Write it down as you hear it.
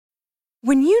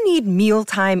When you need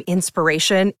mealtime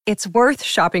inspiration, it's worth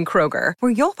shopping Kroger,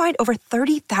 where you'll find over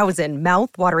 30,000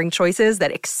 mouth-watering choices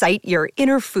that excite your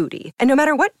inner foodie. And no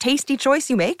matter what tasty choice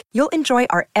you make, you'll enjoy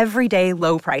our everyday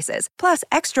low prices, plus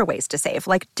extra ways to save,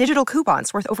 like digital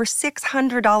coupons worth over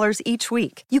 $600 each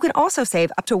week. You can also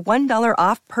save up to $1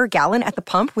 off per gallon at the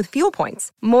pump with fuel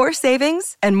points. More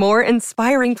savings and more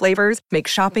inspiring flavors make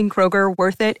shopping Kroger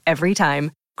worth it every time.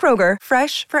 Kroger,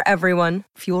 fresh for everyone.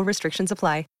 Fuel restrictions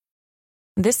apply.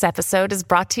 This episode is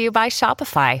brought to you by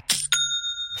Shopify.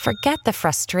 Forget the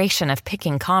frustration of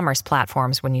picking commerce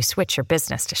platforms when you switch your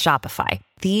business to Shopify,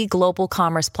 the global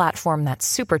commerce platform that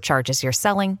supercharges your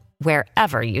selling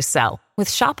wherever you sell. With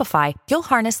Shopify, you'll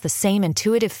harness the same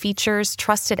intuitive features,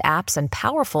 trusted apps, and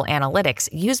powerful analytics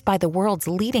used by the world's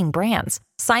leading brands.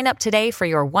 Sign up today for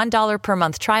your $1 per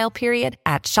month trial period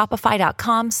at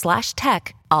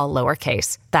shopify.com/tech, all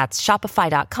lowercase. That's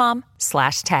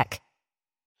shopify.com/tech.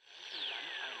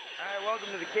 Welcome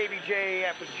to the KVJ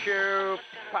Ats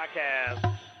Podcast.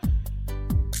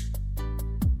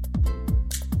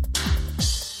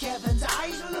 Kevin's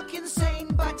eyes look insane,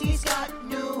 but he's got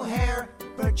new hair.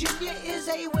 Virginia is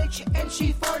a witch, and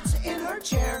she farts in her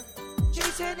chair.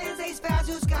 Jason is a spaz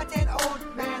who's got an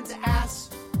old man's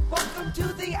ass. Welcome to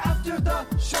the After the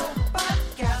Show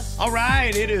Podcast. All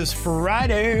right, it is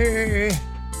Friday.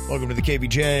 Welcome to the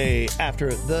KVJ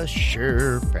After the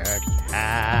Show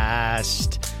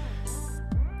Podcast.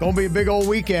 Gonna be a big old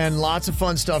weekend. Lots of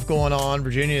fun stuff going on.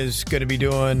 Virginia is going to be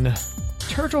doing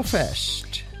Turtle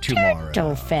Fest tomorrow.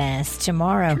 Turtle Fest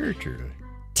tomorrow.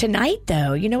 Tonight,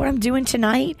 though, you know what I'm doing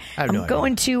tonight? I'm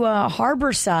going to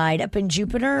Harborside up in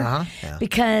Jupiter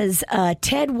because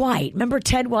Ted White, remember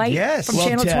Ted White from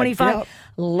Channel Ted. 25? Yep.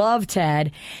 Love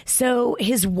Ted. So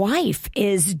his wife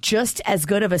is just as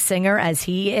good of a singer as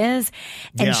he is.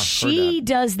 And she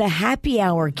does the happy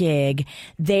hour gig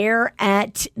there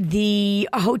at the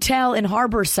hotel in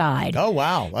Harborside. Oh,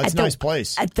 wow. That's a nice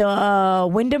place. At the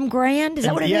Wyndham Grand? Is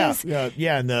that what it is?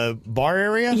 Yeah, in the bar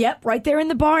area? Yep, right there in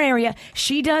the bar area.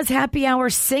 She does happy hour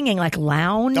singing, like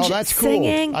lounge singing. Oh, that's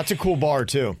cool. That's a cool bar,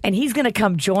 too. And he's going to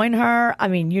come join her. I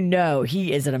mean, you know,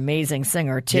 he is an amazing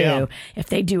singer, too. Yeah. If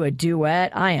they do a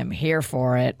duet, I am here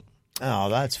for it. Oh,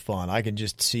 that's fun. I can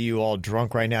just see you all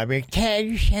drunk right now. I'd be like, Ted,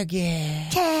 you're so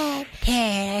good.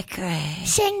 Ted, great.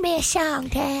 Sing me a song,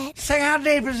 Ted. Sing How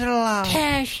Deep Is It Love?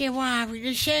 Ted, you want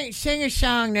to sing a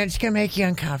song that's going to make you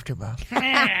uncomfortable.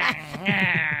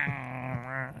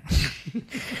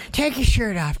 Take your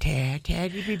shirt off, Ted.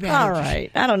 Ted, you'd be better. All right.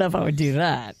 I don't know if I would do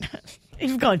that.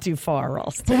 You've gone too far,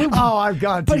 Ross. I've gone too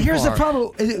far. But here's the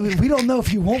problem. We don't know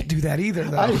if you won't do that either,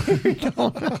 though.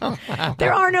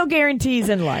 There are no guarantees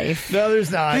in life. No,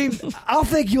 there's not. I don't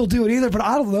think you'll do it either, but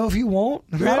I don't know if you won't.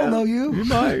 I don't know you. You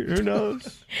might. Who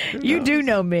knows? You do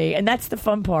know me, and that's the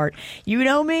fun part. You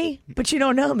know me, but you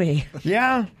don't know me.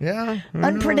 Yeah.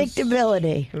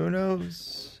 Unpredictability. Who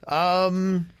knows?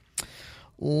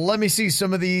 Let me see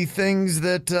some of the things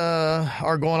that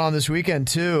are going on this weekend,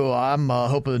 too. I'm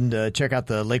hoping to check out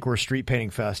the Lake Worth Street Painting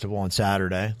Festival on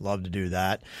Saturday. Love to do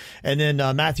that. And then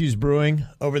Matthews Brewing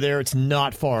over there, it's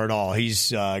not far at all.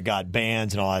 He's got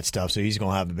bands and all that stuff, so he's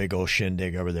going to have a big old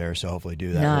shindig over there, so hopefully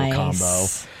do that little combo.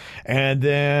 And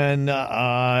then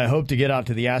I hope to get out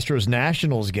to the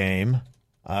Astros-Nationals game.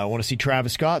 I want to see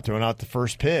Travis Scott throwing out the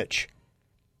first pitch.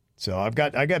 So I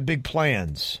got big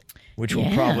plans. Which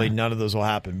will probably none of those will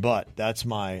happen, but that's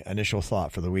my initial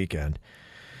thought for the weekend.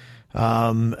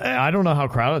 I don't know how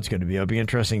crowded it's going to be. It'll be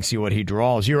interesting to see what he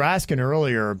draws. You were asking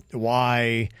earlier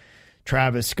why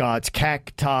Travis Scott's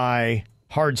Cacti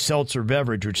hard seltzer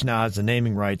beverage, which now has the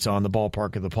naming rights on the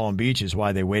ballpark of the Palm Beaches,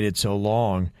 why they waited so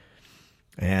long.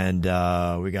 And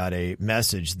we got a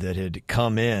message that had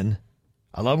come in.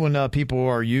 I love when people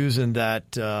are using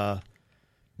that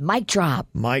Mic drop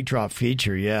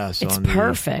feature, yes. It's on the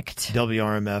perfect.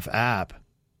 WRMF app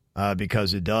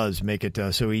because it does make it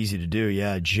so easy to do.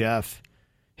 Yeah, Jeff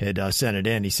had sent it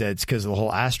in. He said it's because of the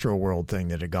whole Astro World thing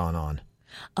that had gone on.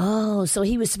 Oh, so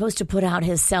he was supposed to put out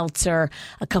his seltzer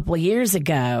a couple of years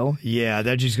ago. Yeah,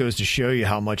 that just goes to show you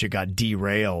how much it got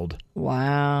derailed.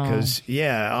 Wow. Because,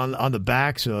 on the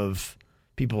backs of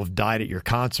people have died at your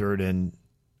concert, and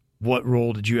what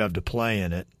role did you have to play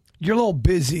in it? You're a little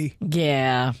busy.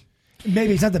 Yeah.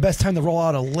 Maybe it's not the best time to roll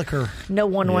out a liquor. No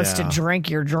one wants to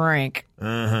drink your drink.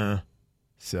 Uh-huh.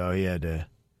 So he had to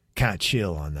kind of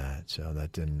chill on that. So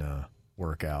that didn't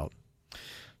work out.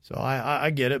 So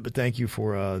I get it, but thank you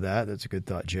for that. That's a good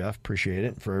thought, Jeff. Appreciate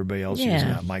it. For everybody else using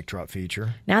that mic drop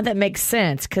feature. Now that makes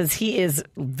sense because he is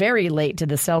very late to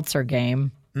the seltzer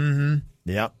game. Mm-hmm.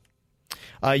 Yep.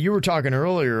 You were talking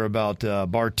earlier about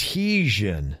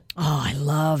Bartesian. Oh, I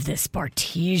love this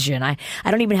Bartesian.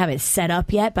 I don't even have it set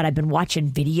up yet, but I've been watching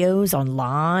videos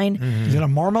online. Is it a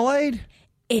marmalade?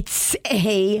 It's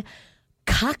a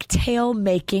cocktail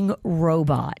making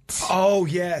robot. Oh,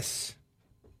 yes.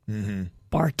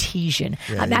 Bartesian.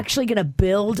 I'm actually going to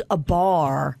build a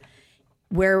bar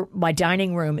where my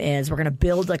dining room is. We're going to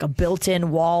build like a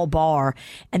built-in wall bar,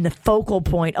 and the focal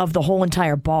point of the whole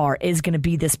entire bar is going to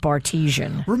be this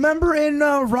Bartesian. Remember in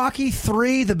Rocky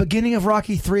 3, the beginning of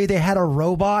Rocky 3, they had a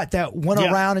robot that went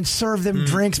around and served them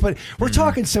drinks, but we're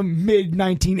talking some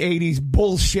mid-1980s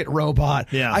bullshit robot.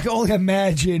 Yeah. I can only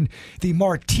imagine the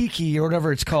Martiki, or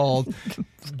whatever it's called,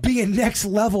 being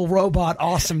next-level robot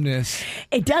awesomeness.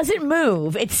 It doesn't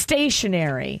move. It's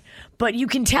stationary. But you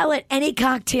can tell it any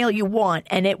cocktail you want,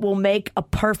 and it will make a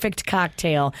perfect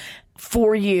cocktail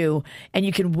for you, and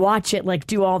you can watch it like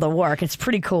do all the work. It's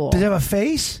pretty cool. Does it have a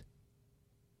face?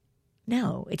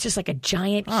 No, it's just like a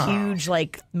giant, huge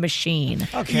like machine.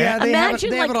 Okay. Yeah, they have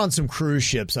Imagine, it on some cruise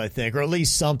ships, I think, or at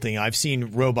least something. I've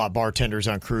seen robot bartenders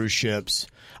on cruise ships.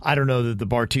 I don't know that the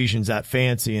Bartesian's that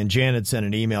fancy. And Janet sent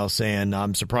an email saying,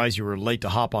 I'm surprised you were late to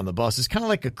hop on the bus. It's kind of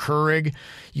like a Keurig.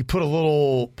 You put a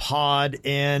little pod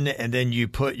in, and then you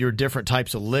put your different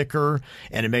types of liquor,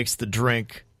 and it makes the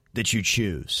drink that you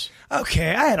choose.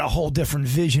 Okay, I had a whole different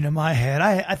vision in my head.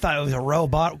 I thought it was a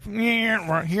robot.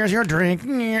 Here's your drink.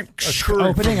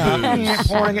 Opening up.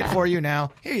 Pouring it for you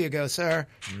now. Here you go, sir.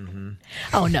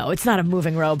 Oh, no, it's not a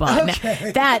moving robot.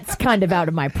 Okay. That's kind of out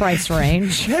of my price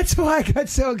range. That's why I got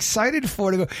so excited for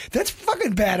it. To go, that's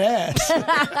fucking badass.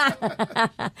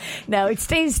 No, it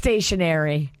stays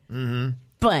stationary.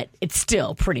 But it's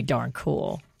still pretty darn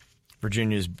cool.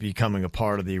 Virginia's becoming a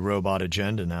part of the robot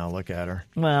agenda now. Look at her.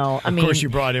 Well, Of course, you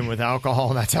brought in with alcohol,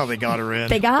 and that's how they got her in.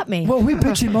 They got me. Well, we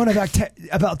bitch and moan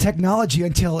about technology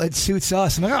until it suits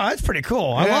us. I'm like, oh, that's pretty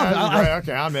cool. I love it.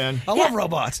 Okay, I'm in. I love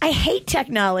robots. I hate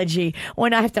technology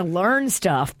when I have to learn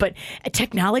stuff, but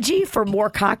technology for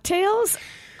more cocktails?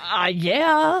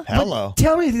 Yeah. Hello.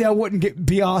 Tell me that wouldn't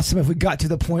be awesome if we got to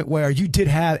the point where you did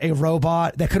have a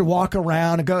robot that could walk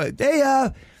around and go,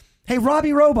 hey,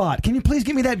 Robbie Robot, can you please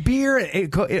give me that beer?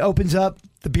 It opens up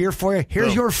the beer for you.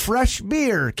 Here's your fresh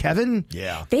beer, Kevin.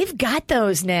 Yeah. They've got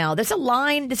those now. There's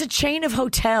a chain of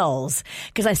hotels,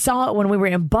 because I saw it when we were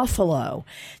in Buffalo.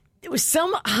 It was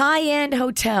some high-end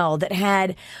hotel that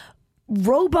had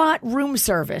robot room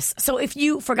service. So if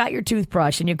you forgot your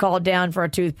toothbrush and you called down for a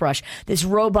toothbrush, this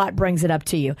robot brings it up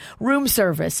to you. Room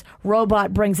service,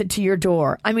 robot brings it to your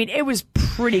door. I mean, it was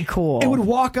pretty cool. It would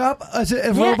walk up as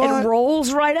a robot? Yeah, it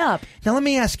rolls right up. Now, let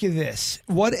me ask you this.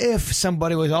 What if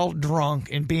somebody was all drunk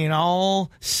and being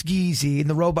all skeezy and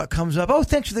the robot comes up, oh,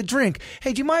 thanks for the drink.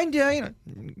 Hey, do you mind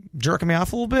jerking me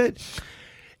off a little bit?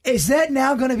 Is that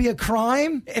now going to be a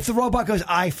crime? If the robot goes,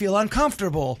 I feel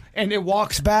uncomfortable, and it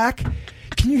walks back,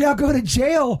 can you now go to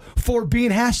jail for being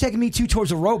 #MeToo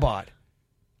towards a robot?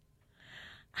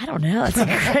 I don't know. That's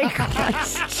a great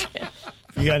question.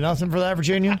 You got nothing for that,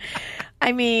 Virginia?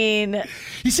 I mean,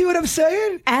 you see what I'm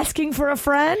saying? Asking for a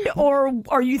friend, or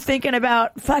are you thinking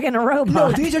about fucking a robot?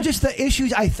 No, these are just the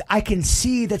issues I can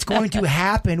see that's going to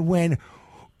happen when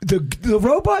the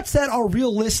robots that are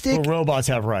realistic. Well, robots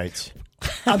have rights.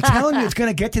 I'm telling you, it's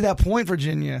going to get to that point,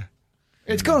 Virginia.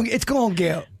 It's going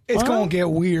to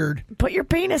get weird. Put your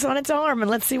penis on its arm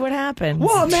and let's see what happens.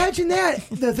 Well, imagine that.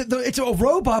 It's a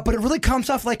robot, but it really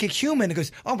comes off like a human. It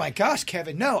goes, oh my gosh,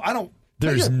 Kevin, no, I don't.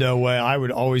 There's no way. I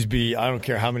would always be, I don't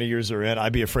care how many years they're in,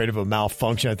 I'd be afraid of a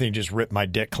malfunction. I think just rip my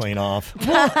dick clean off.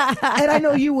 Well, and I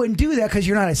know you wouldn't do that because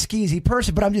you're not a skeezy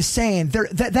person, but I'm just saying,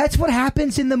 that's what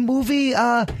happens in the movie,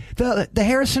 the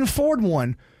Harrison Ford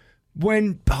one.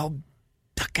 When,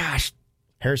 gosh.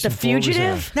 Harrison The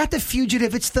Fugitive? Not The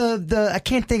Fugitive. It's the I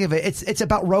can't think of it. It's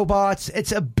about robots.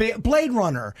 It's a Blade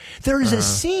Runner. There is a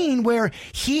scene where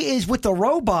he is with the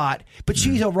robot, but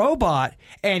she's a robot,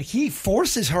 and he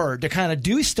forces her to kind of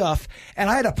do stuff. And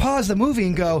I had to pause the movie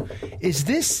and go, is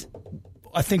this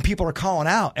a thing people are calling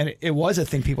out? And it was a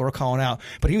thing people were calling out.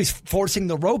 But he was forcing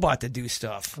the robot to do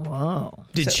stuff. Whoa.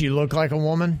 Did she look like a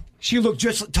woman? She looked,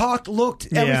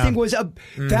 everything was,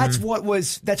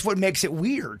 that's what makes it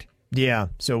weird. Yeah.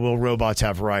 So will robots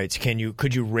have rights?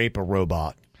 Could you rape a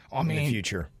robot in the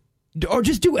future? Or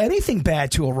just do anything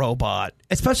bad to a robot,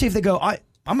 especially if they go,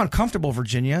 I'm uncomfortable,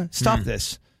 Virginia. Stop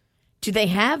this. Do they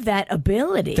have that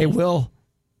ability? They will.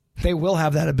 They will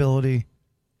have that ability.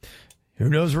 Who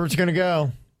knows where it's going to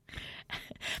go?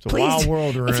 It's a Please, wild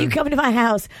world we're if in. you come to my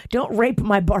house, don't rape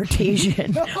my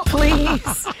Bartesian.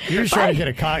 Please. You're just trying to get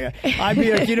a cock. I'd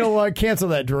be like, you know what? Cancel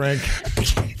that drink.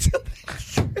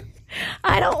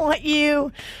 I don't want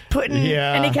you putting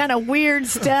any kind of weird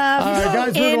stuff All right,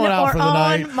 guys, we're in going out or for the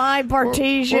on night. my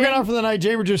partition. We're going out for the night.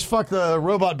 Jamer just fucked the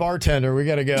robot bartender. We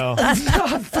got to go.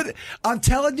 I'm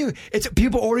telling you, it's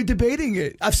people already debating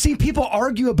it. I've seen people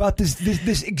argue about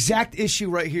this exact issue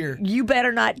right here. You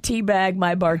better not teabag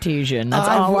my bartesian. That's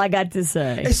all I got to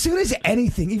say. As soon as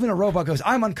anything, even a robot goes,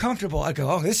 I'm uncomfortable, I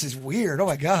go, oh, this is weird. Oh,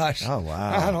 my gosh. Oh,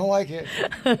 wow. I don't like it.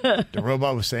 The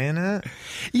robot was saying that?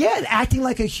 Yeah, acting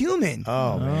like a human.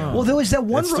 Oh, man. Well, there was that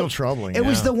one. That's still troubling. It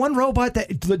was the one robot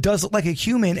that does look like a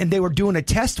human, and they were doing a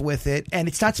test with it, and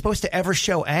it's not supposed to ever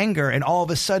show anger. And all of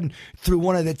a sudden, through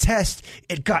one of the tests,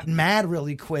 it got mad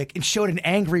really quick and showed an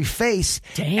angry face.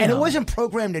 Damn. And it wasn't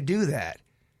programmed to do that.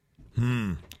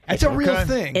 It's a real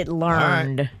thing. It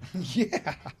learned. Right.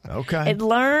 Yeah. Okay. It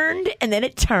learned, and then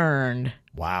it turned.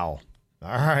 Wow.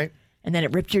 All right. And then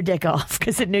it ripped your dick off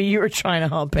because it knew you were trying to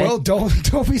hump it. Well, don't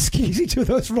be skeezy to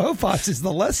those robots is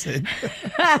the lesson.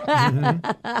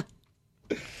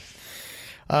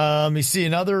 Let me see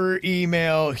another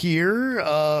email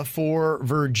here for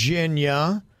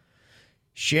Virginia.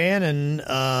 Shannon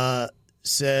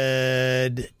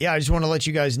said, I just want to let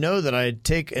you guys know that I had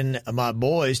taken my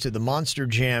boys to the Monster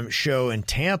Jam show in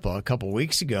Tampa a couple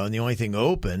weeks ago, and the only thing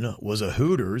open was a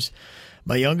Hooters.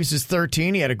 My youngest is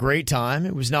 13. He had a great time.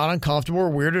 It was not uncomfortable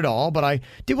or weird at all, but I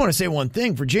did want to say one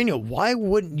thing. Virginia, why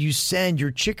wouldn't you send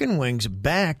your chicken wings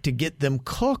back to get them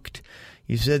cooked?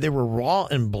 You said they were raw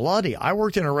and bloody. I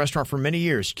worked in a restaurant for many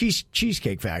years,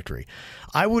 Cheesecake Factory.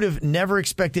 I would have never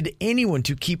expected anyone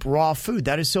to keep raw food.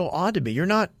 That is so odd to me. You're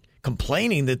not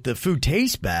complaining that the food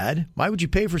tastes bad. Why would you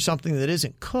pay for something that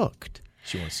isn't cooked?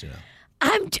 She wants to know.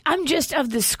 I'm just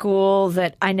of the school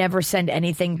that I never send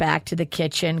anything back to the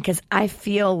kitchen because I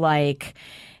feel like,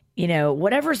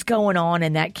 whatever's going on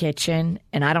in that kitchen,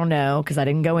 and I don't know because I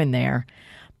didn't go in there,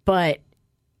 but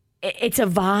it's a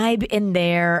vibe in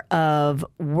there of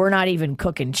we're not even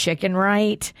cooking chicken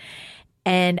right.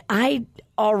 And I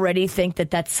already think that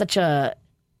that's such a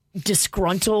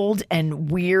disgruntled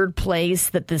and weird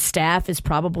place that the staff is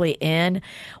probably in.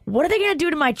 What are they going to do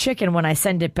to my chicken when I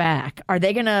send it back? Are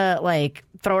they going to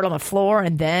throw it on the floor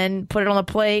and then put it on the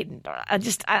plate?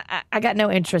 I got no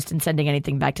interest in sending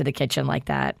anything back to the kitchen like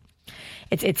that.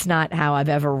 It's not how I've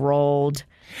ever rolled.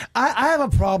 I have a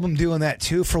problem doing that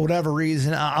too for whatever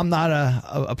reason. I'm not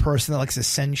a person that likes to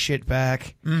send shit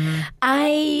back. Mm-hmm.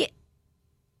 I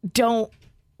don't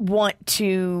want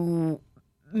to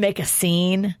make a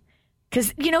scene.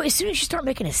 Because, as soon as you start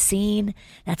making a scene,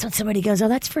 that's when somebody goes, oh,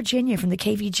 that's Virginia from the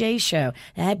KVJ show.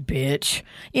 That bitch.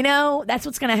 That's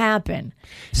what's going to happen.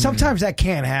 Sometimes that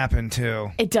can happen, too.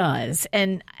 It does.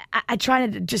 And I try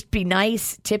to just be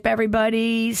nice, tip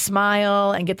everybody,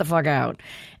 smile, and get the fuck out.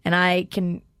 And I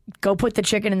can go put the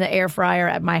chicken in the air fryer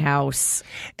at my house.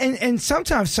 And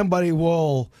sometimes somebody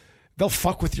they'll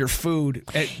fuck with your food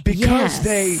because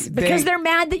because they're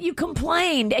mad that you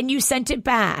complained and you sent it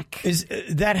back.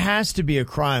 That has to be a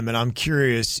crime, and I'm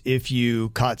curious if you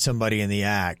caught somebody in the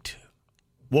act.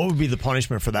 What would be the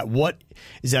punishment for that? What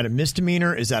is that, a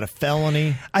misdemeanor? Is that a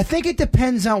felony? I think it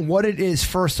depends on what it is,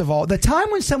 first of all. The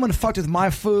time when someone fucked with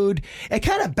my food, it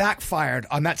kind of backfired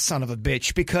on that son of a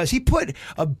bitch because he put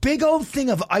a big old thing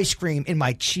of ice cream in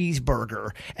my cheeseburger,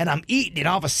 and I'm eating it.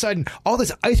 All of a sudden, all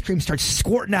this ice cream starts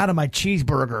squirting out of my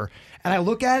cheeseburger, and I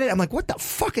look at it, I'm like, what the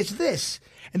fuck is this?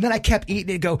 And then I kept eating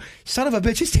it and go, son of a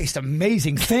bitch, this tastes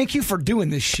amazing. Thank you for doing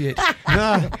this shit.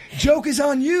 Joke is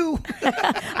on you.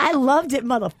 I loved it,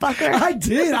 motherfucker. I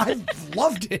did. I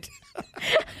loved it.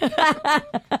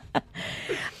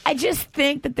 I just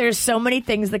think that there's so many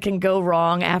things that can go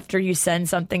wrong after you send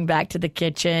something back to the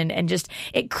kitchen. And just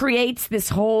it creates this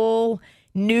whole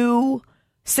new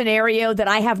scenario that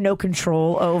I have no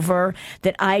control over,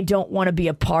 that I don't want to be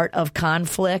a part of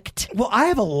conflict. Well, I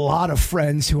have a lot of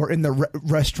friends who are in the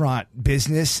restaurant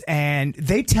business, and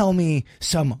they tell me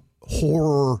some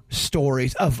horror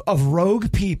stories of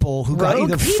rogue people who got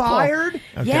either fired.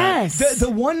 Okay. Yes. The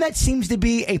one that seems to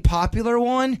be a popular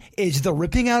one is the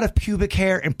ripping out of pubic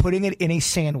hair and putting it in a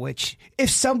sandwich. If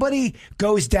somebody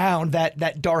goes down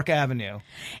that dark avenue.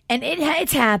 And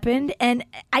it's happened, and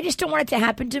I just don't want it to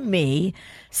happen to me.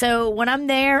 So when I'm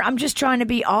there, I'm just trying to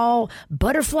be all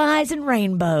butterflies and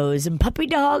rainbows and puppy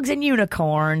dogs and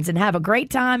unicorns and have a great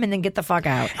time and then get the fuck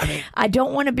out. I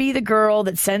don't want to be the girl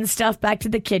that sends stuff back to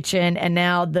the kitchen and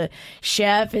now the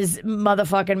chef is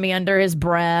motherfucking me under his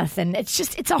breath. And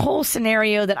it's a whole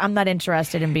scenario that I'm not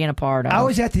interested in being a part of. I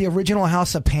was at the original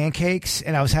House of Pancakes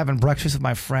and I was having breakfast with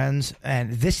my friends,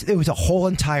 and it was a whole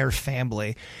entire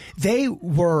family. They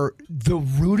were the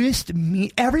rudest.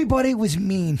 Everybody was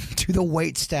mean to the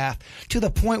wait staff, to the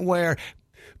point where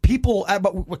people,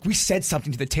 we said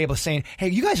something to the table saying, hey,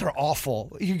 you guys are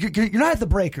awful. You're not at the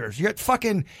Breakers. You're at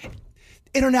fucking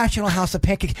International House of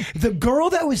Pancakes. The girl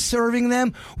that was serving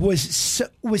them was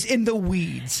in the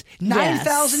weeds.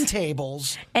 9,000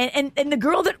 tables. And the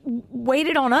girl that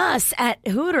waited on us at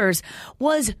Hooters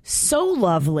was so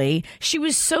lovely. She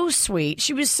was so sweet.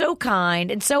 She was so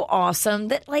kind and so awesome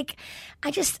that, like,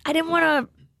 I didn't want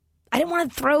to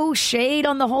throw shade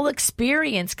on the whole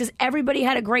experience because everybody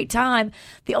had a great time.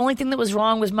 The only thing that was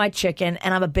wrong was my chicken,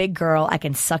 and I'm a big girl. I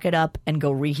can suck it up and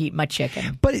go reheat my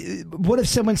chicken. But what if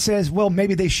someone says, well,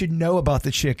 maybe they should know about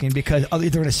the chicken because they're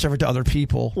going to serve it to other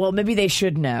people? Well, maybe they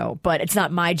should know, but it's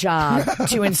not my job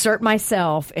to insert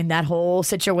myself in that whole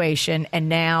situation and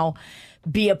now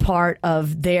be a part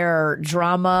of their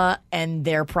drama and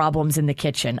their problems in the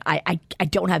kitchen. I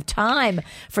don't have time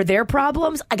for their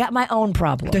problems. I got my own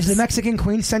problems. Does the Mexican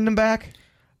queen send them back?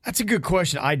 That's a good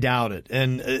question. I doubt it.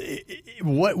 And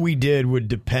what we did would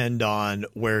depend on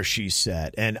where she's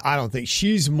set. And I don't think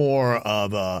she's more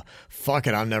of a fuck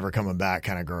it, I'm never coming back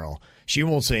kind of girl. She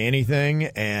won't say anything,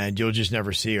 and you'll just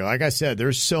never see her. Like I said,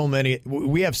 there's so many.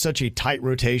 We have such a tight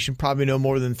rotation, probably no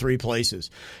more than 3 places,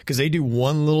 because they do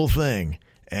one little thing,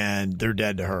 and they're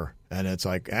dead to her. And it's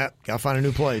like, gotta find a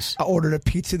new place. I ordered a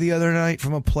pizza the other night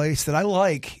from a place that I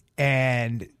like,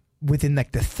 and within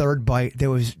like the 3rd bite,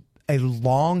 there was a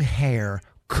long hair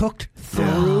cooked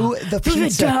through the pizza. Through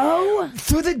the dough?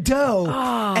 Through the dough.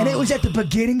 Oh. And it was at the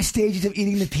beginning stages of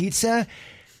eating the pizza.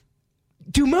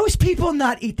 Do most people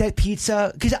not eat that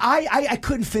pizza? Because I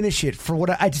couldn't finish it for what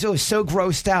I just was so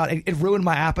grossed out. It ruined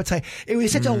my appetite. It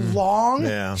was such a long,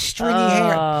 stringy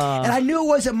hair. And I knew it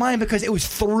wasn't mine because it was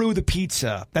through the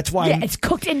pizza. That's why. Yeah, it's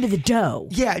cooked into the dough.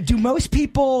 Yeah. Do most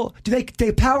people,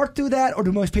 they power through that, or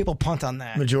do most people punt on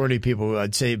that? Majority of people,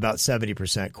 I'd say about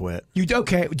 70% quit.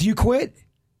 Okay. Do you quit?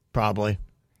 Probably.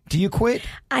 Do you quit?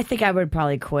 I think I would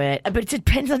probably quit, but it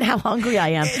depends on how hungry I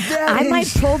am. I might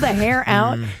pull the hair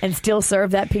out and still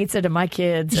serve that pizza to my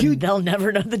kids, and they'll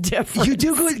never know the difference. You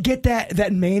do get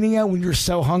that mania when you're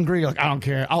so hungry. You're like, I don't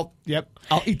care. I'll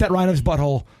eat that rhino's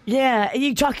butthole. Yeah,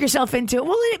 you talk yourself into it.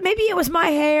 Well, maybe it was my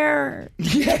hair.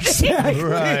 Yeah, exactly.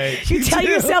 Right. You tell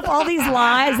yourself all these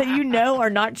lies that you know are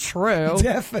not true.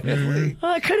 Definitely.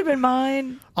 Oh, it could have been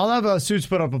mine. I'll have Suits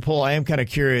put up a poll. I am kind of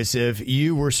curious, if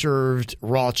you were served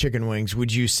raw chicken wings,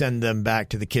 would you send them back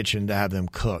to the kitchen to have them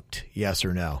cooked? Yes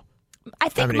or no? I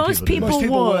think most people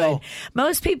would.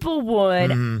 Most people would.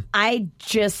 Mm-hmm. I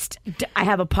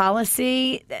have a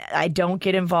policy. I don't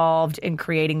get involved in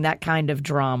creating that kind of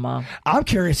drama. I'm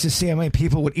curious to see how many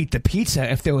people would eat the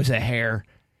pizza if there was a hair.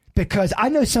 Because I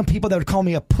know some people that would call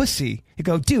me a pussy. You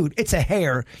go, dude, it's a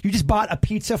hair. You just bought a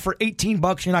pizza for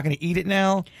 $18. You're not going to eat it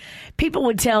now? People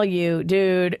would tell you,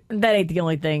 dude, that ain't the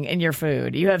only thing in your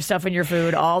food. You have stuff in your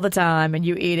food all the time, and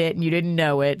you eat it, and you didn't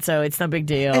know it, so it's no big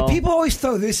deal. And people always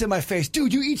throw this in my face.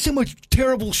 Dude, you eat so much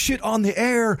terrible shit on the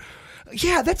air.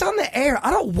 Yeah, that's on the air.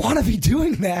 I don't want to be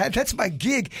doing that. That's my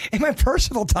gig. In my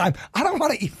personal time, I don't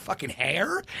want to eat fucking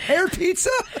hair pizza.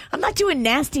 I'm not doing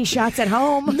nasty shots at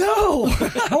home. No,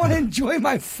 I want to enjoy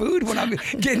my food when I'm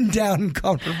getting down and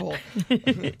comfortable.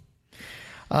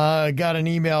 Got an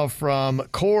email from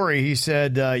Corey. He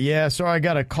said, sorry, I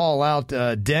got to call out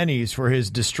Denny's for his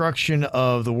destruction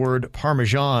of the word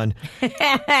Parmesan.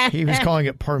 He was calling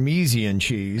it Parmesan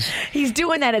cheese. He's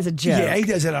doing that as a joke. Yeah, he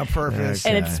does it on purpose.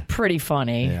 Okay. And it's pretty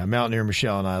funny. Yeah, Mountaineer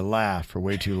Michelle and I laughed for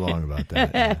way too long about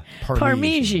that. Yeah.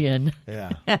 Parmesan.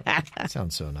 Yeah, that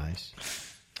sounds so nice.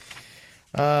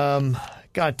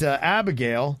 Got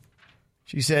Abigail.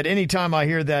 She said, anytime I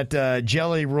hear that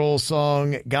Jelly Roll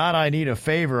song, God, I need a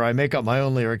favor, I make up my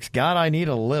own lyrics. God, I need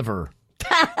a liver.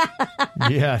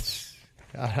 Yes.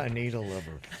 God, I need a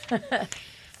liver.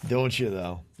 Don't you,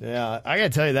 though? Yeah. I got to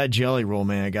tell you, that Jelly Roll,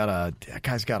 man, that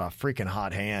guy's got a freaking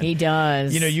hot hand. He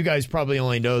does. You know, you guys probably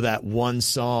only know that one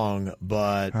song,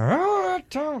 but...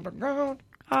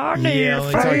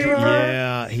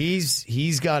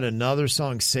 He's got another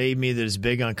song, Save Me, that is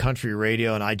big on country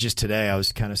radio, and today I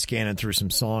was kind of scanning through some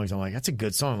songs. I'm like, that's a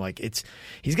good song. Like,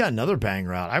 he's got another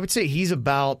banger out. I would say he's at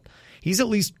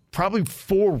least probably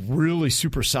 4 really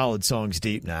super solid songs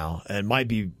deep now, and might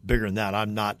be bigger than that.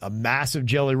 I'm not a massive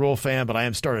Jelly Roll fan, but I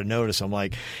am starting to notice. I'm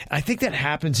like, I think that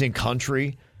happens in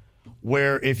country,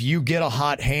 where if you get a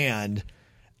hot hand,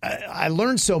 I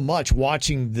learned so much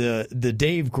watching the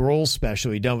Dave Grohl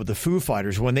special he done with the Foo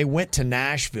Fighters when they went to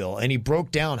Nashville, and he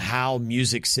broke down how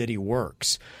Music City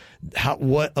works,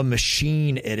 what a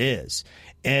machine it is.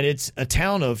 And it's a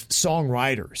town of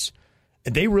songwriters.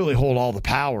 And they really hold all the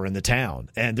power in the town,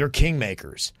 and they're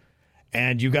kingmakers.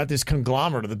 And you got this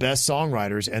conglomerate of the best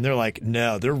songwriters, and they're like,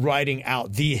 no, they're writing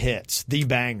out the hits, the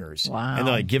bangers. Wow. And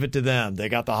they're like, give it to them. They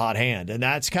got the hot hand. And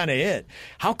that's kind of it.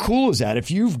 How cool is that? If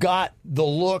you've got the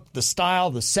look, the style,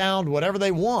 the sound, whatever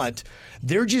they want,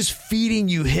 they're just feeding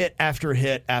you hit after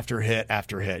hit after hit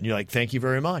after hit. And you're like, thank you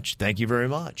very much. Thank you very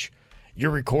much.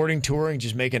 You're recording, touring,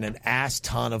 just making an ass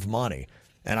ton of money.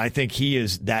 And I think he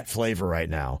is that flavor right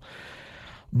now.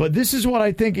 But this is what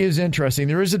I think is interesting.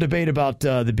 There is a debate about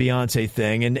the Beyonce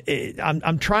thing, and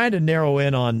I'm trying to narrow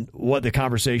in on what the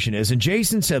conversation is. And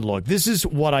Jason said, look, this is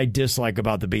what I dislike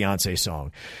about the Beyonce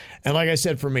song. And like I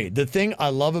said, for me, the thing I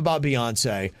love about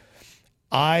Beyonce,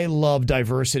 I love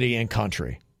diversity in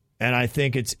country. And I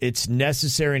think it's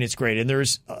necessary and it's great. And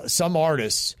there's some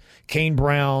artists, Kane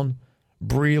Brown,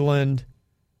 Breland,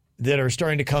 that are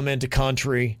starting to come into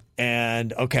country.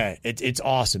 And, okay, it's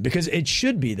awesome because it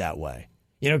should be that way.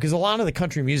 You know, because a lot of the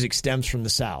country music stems from the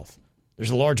South. There's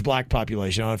a large black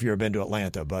population. I don't know if you've ever been to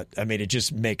Atlanta, but, I mean, it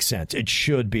just makes sense. It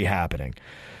should be happening.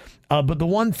 But the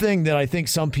one thing that I think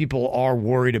some people are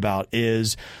worried about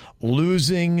is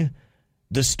losing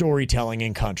the storytelling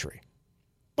in country.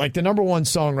 Like the number one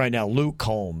song right now, Luke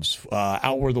Combs,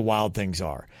 Out Where the Wild Things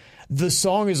Are. The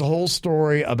song is a whole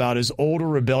story about his older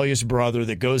rebellious brother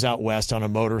that goes out west on a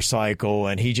motorcycle,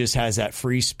 and he just has that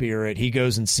free spirit. He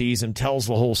goes and sees him, tells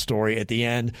the whole story. At the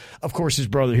end, of course, his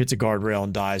brother hits a guardrail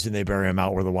and dies, and they bury him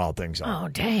out where the wild things are. Oh,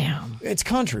 damn. It's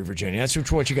country, Virginia. That's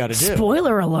what you got to do.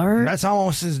 Spoiler alert. That's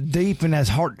almost as deep and as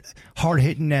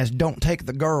hard-hitting as Don't Take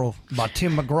the Girl by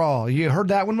Tim McGraw. You heard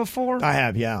that one before? I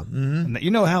have, yeah. Mm-hmm.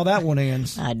 You know how that one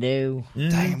ends. I do.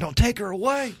 Damn, don't take her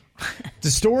away.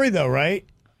 The story, though, right?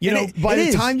 You know, by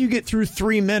the time you get through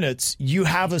 3 minutes, you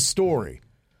have a story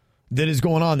that is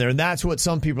going on there. And that's what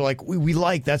some people are like, we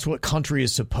like. That's what country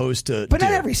is supposed to do. But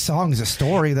not every song is a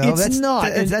story, though. It's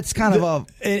not. That's kind of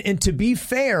a... And to be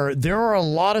fair, there are a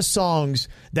lot of songs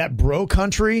that bro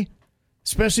country,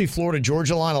 especially Florida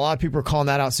Georgia line. A lot of people are calling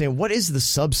that out saying, what is the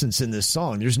substance in this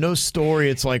song? There's no story.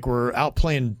 It's like we're out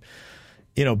playing,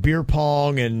 you know, beer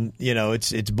pong and, you know,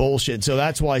 it's bullshit. So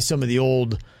that's why some of the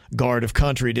old guard of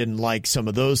country didn't like some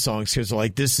of those songs because they're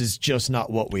like, this is just not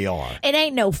what we are. It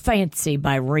ain't no Fancy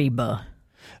by Reba.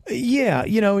 Yeah,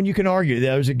 you know, and you can argue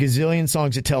there's a gazillion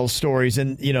songs that tell stories.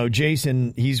 And, you know,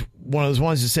 Jason, he's one of those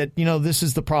ones that said, you know, this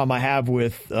is the problem I have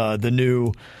with the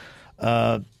new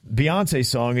Beyonce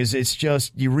song is it's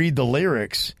just you read the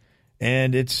lyrics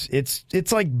and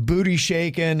it's like booty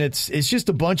shaking. It's just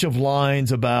a bunch of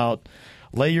lines about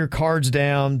lay your cards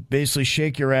down, basically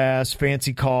shake your ass,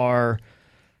 fancy car,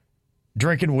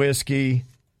 drinking whiskey,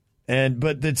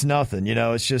 but it's nothing, you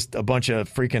know. It's just a bunch of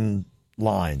freaking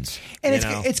lines. And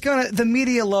it's gonna. The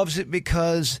media loves it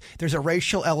because there's a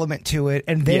racial element to it,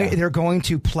 and they're going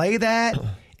to play that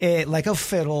like a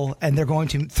fiddle, and they're going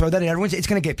to throw that in everyone's. It's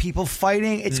going to get people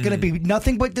fighting. It's going to be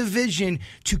nothing but division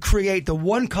to create the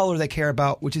one color they care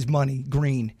about, which is money,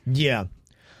 green. Yeah,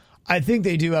 I think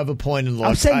they do have a point in look.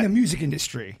 I'm saying the music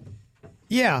industry.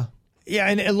 Yeah,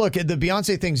 and look, the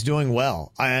Beyonce thing's doing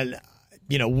well.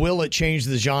 You know, will it change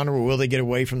the genre or will they get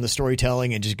away from the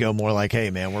storytelling and just go more like, hey,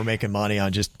 man, we're making money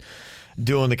on just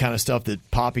doing the kind of stuff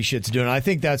that poppy shit's doing? I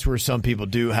think that's where some people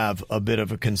do have a bit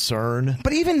of a concern.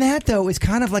 But even that, though, is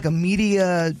kind of like a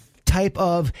media type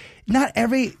of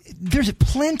there's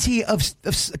plenty of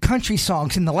country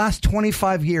songs in the last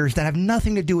 25 years that have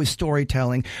nothing to do with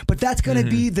storytelling, but that's going to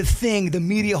be the thing the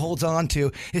media holds on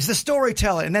to is the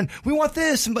storytelling, and then we want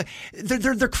this, but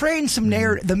they're creating some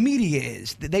narrative. The media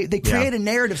is they create a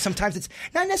narrative. Sometimes it's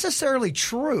not necessarily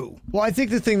true. Well, I think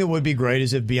the thing that would be great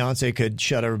is if Beyonce could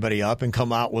shut everybody up and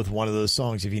come out with one of those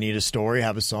songs. If you need a story,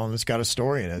 have a song that's got a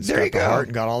story in it. It's got the heart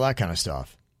and got all that kind of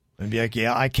stuff. And be like,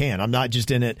 yeah, I can. I'm not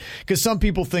just in it. Because some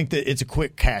people think that it's a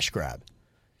quick cash grab.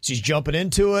 She's jumping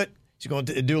into it. She's going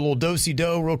to do a little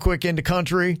do-si-do real quick into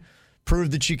country,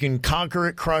 prove that she can conquer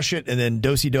it, crush it, and then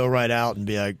do-si-do right out and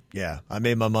be like, yeah, I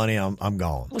made my money. I'm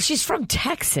gone. Well, she's from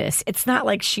Texas. It's not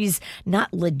like she's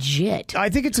not legit. I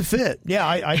think it's a fit. Yeah,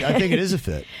 I think it is a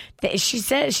fit.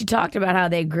 She talked about how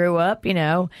they grew up, you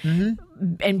know,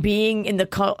 and being in the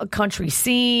country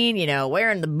scene, you know,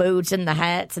 wearing the boots and the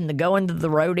hats and the going to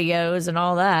the rodeos and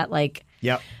all that. Like,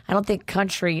 yep. I don't think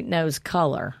country knows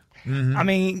color. Mm-hmm. I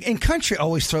mean, and country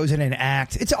always throws in an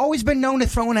act. It's always been known to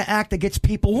throw in an act that gets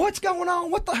people, what's going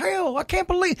on? What the hell? I can't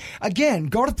believe. Again,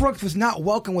 Garth Brooks was not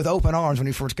welcomed with open arms when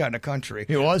he first got into country.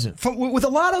 He wasn't. With a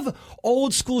lot of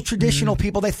old school traditional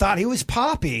people, they thought he was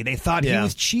poppy. They thought he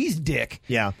was cheese dick.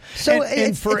 Yeah. So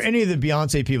and for any of the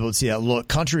Beyonce people that see that, look,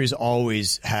 country has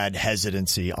always had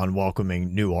hesitancy on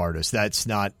welcoming new artists. That's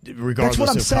not, regardless that's what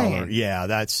I'm of saying. color. Yeah,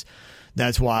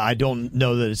 That's why I don't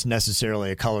know that it's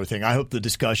necessarily a color thing. I hope the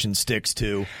discussion sticks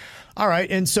to, all right,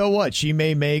 and so what? She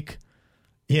may make,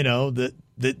 the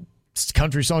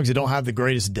country songs that don't have the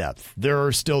greatest depth. There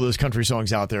are still those country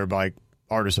songs out there by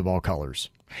artists of all colors.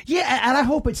 Yeah, and I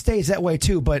hope it stays that way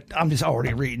too, but I'm just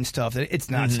already reading stuff that it's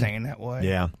not staying that way.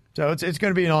 Yeah. So it's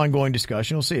going to be an ongoing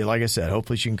discussion. We'll see. Like I said,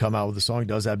 hopefully she can come out with a song that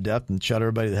does have depth and shut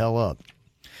everybody the hell up.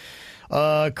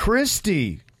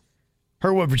 Christy,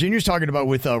 heard what Virginia's talking about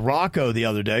with Rocco the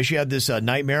other day. She had this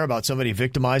nightmare about somebody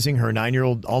victimizing her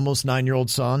almost 9-year-old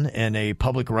son in a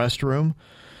public restroom.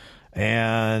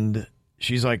 And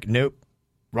she's like, nope,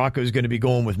 Rocco's going to be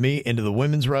going with me into the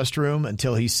women's restroom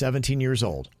until he's 17 years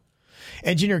old.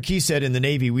 Engineer Key said in the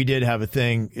Navy, we did have a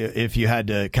thing. If you had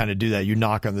to kind of do that, you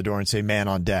knock on the door and say, man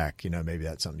on deck. Maybe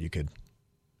that's something you could,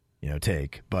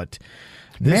 take. But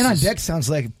man on deck sounds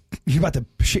like you're about to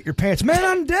shit your pants. Man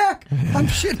on deck. I'm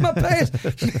shitting my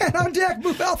pants. Man on deck.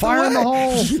 Move out the way. Fire in the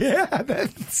hole. Yeah,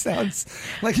 that sounds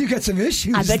like you got some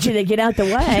issues. I bet you they get out the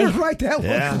way. You're right. That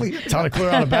will clear. It's how to clear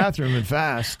out a bathroom and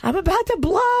fast. I'm about to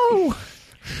blow.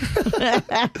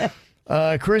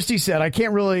 Christy said, I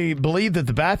can't really believe that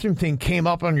the bathroom thing came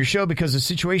up on your show because the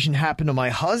situation happened to my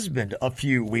husband a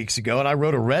few weeks ago, and I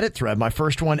wrote a Reddit thread, my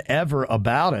first one ever,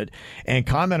 about it, and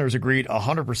commenters agreed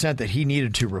 100% that he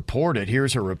needed to report it.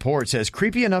 Here's her report. It says,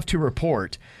 creepy enough to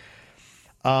report.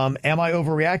 Am I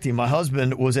overreacting? My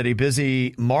husband was at a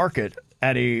busy market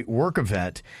at a work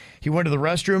event. He went to the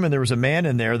restroom, and there was a man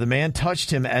in there. The man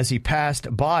touched him as he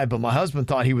passed by, but my husband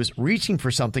thought he was reaching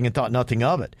for something and thought nothing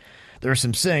of it. There are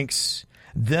some sinks,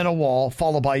 then a wall,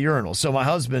 followed by urinals. So my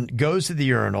husband goes to the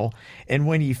urinal, and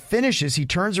when he finishes, he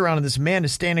turns around, and this man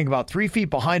is standing about 3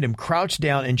 feet behind him, crouched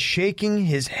down and shaking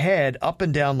his head up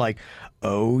and down like,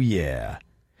 oh, yeah.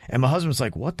 And my husband's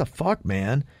like, what the fuck,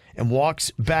 man? And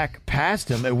walks back past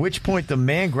him, at which point the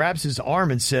man grabs his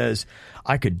arm and says,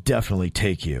 I could definitely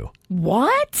take you.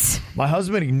 What? My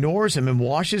husband ignores him and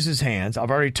washes his hands.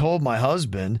 I've already told my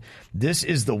husband this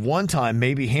is the one time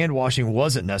maybe hand washing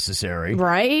wasn't necessary.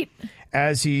 Right?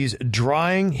 As he's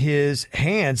drying his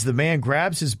hands, the man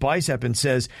grabs his bicep and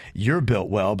says, you're built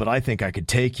well, but I think I could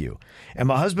take you. And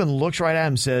my husband looks right at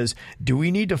him and says, do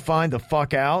we need to find the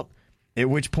fuck out? At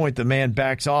which point the man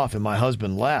backs off and my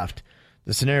husband left.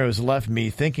 The scenario has left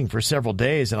me thinking for several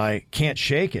days, and I can't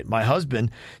shake it. My husband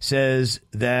says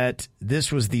that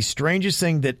this was the strangest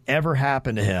thing that ever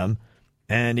happened to him,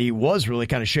 and he was really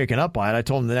kind of shaken up by it. I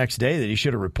told him the next day that he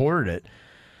should have reported it.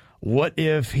 What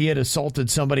if he had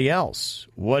assaulted somebody else?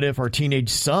 What if our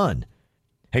teenage son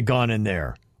had gone in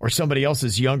there, or somebody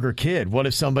else's younger kid? What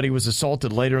if somebody was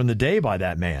assaulted later in the day by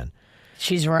that man?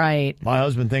 She's right. My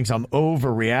husband thinks I'm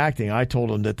overreacting. I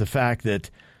told him that the fact that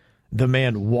the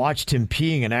man watched him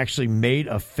peeing and actually made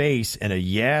a face and a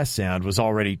yeah sound was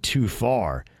already too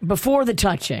far. Before the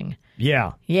touching.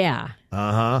 Yeah. Yeah.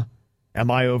 Uh-huh. Am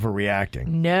I overreacting?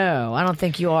 No, I don't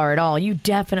think you are at all. You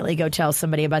definitely go tell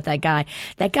somebody about that guy.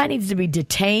 That guy needs to be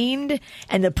detained,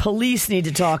 and the police need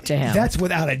to talk to him. That's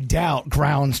without a doubt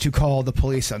grounds to call the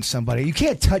police on somebody. You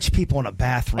can't touch people in a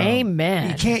bathroom.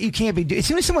 Amen. You can't be. As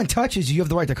soon as someone touches you, you have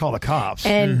the right to call the cops.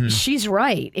 And she's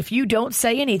right. If you don't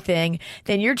say anything,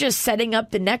 then you're just setting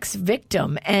up the next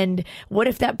victim. And what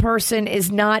if that person is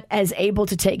not as able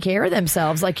to take care of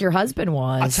themselves like your husband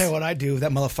was? I'll tell you what I do. If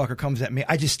that motherfucker comes at me,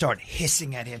 I just start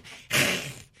hissing at him.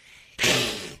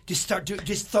 Just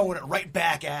throwing it right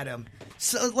back at him.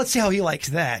 So let's see how he likes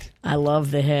that. I love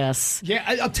the hiss. Yeah,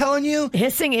 I'm telling you.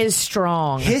 Hissing is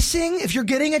strong. Hissing, if you're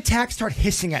getting attacked, start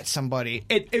hissing at somebody.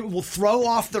 It will throw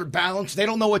off their balance. They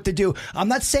don't know what to do. I'm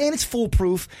not saying it's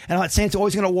foolproof, and I'm not saying it's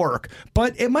always going to work,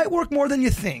 but it might work more than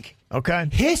you think. Okay.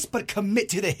 Hiss, but commit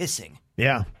to the hissing.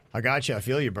 Yeah, I got you. I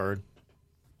feel you, Bird.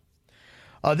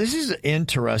 This is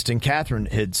interesting. Catherine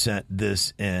had sent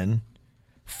this in.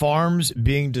 Farms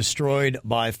being destroyed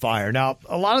by fire. Now,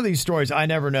 a lot of these stories, I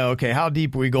never know, okay, how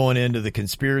deep are we going into the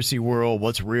conspiracy world?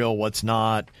 What's real? What's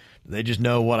not? They just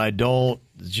know what I don't.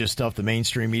 It's just stuff the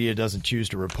mainstream media doesn't choose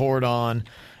to report on.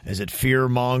 Is it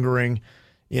fear-mongering?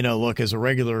 Look, as a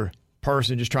regular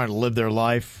person just trying to live their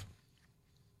life,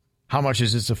 how much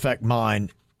does this affect mine?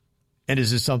 And is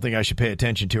this something I should pay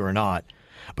attention to or not?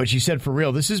 But she said, for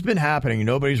real, this has been happening.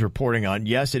 Nobody's reporting on.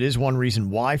 Yes, it is one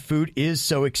reason why food is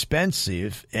so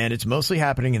expensive, and it's mostly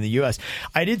happening in the U.S.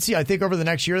 I did see, I think over the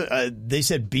next year, they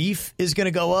said beef is going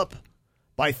to go up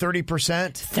by 30%.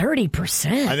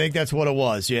 30%? I think that's what it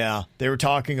was, yeah. They were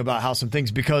talking about how some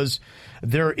things, because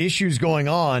there are issues going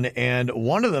on, and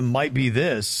one of them might be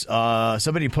this.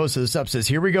 Somebody posted this up, says,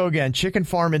 here we go again. Chicken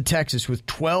farm in Texas with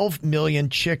 12 million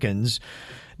chickens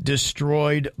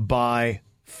destroyed by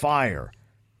fire.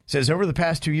 says over the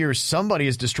past 2 years, somebody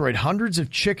has destroyed hundreds of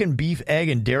chicken, beef, egg,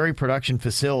 and dairy production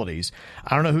facilities.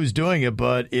 I don't know who's doing it,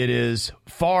 but it is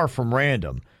far from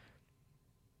random.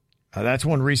 That's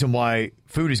one reason why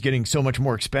food is getting so much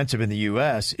more expensive in the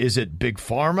U.S. Is it big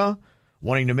pharma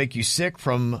wanting to make you sick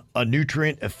from a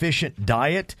nutrient-efficient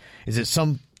diet? Is it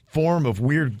some form of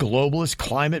weird globalist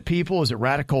climate people? Is it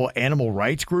radical animal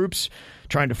rights groups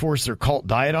trying to force their cult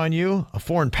diet on you? A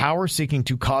foreign power seeking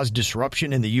to cause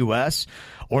disruption in the U.S.?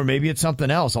 Or maybe it's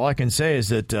something else. All I can say is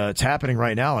that it's happening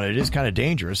right now, and it is kind of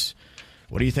dangerous.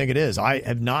 What do you think it is? I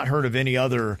have not heard of any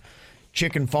other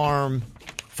chicken farm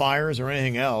fires or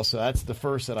anything else. So that's the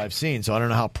first that I've seen. So I don't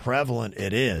know how prevalent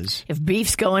it is. If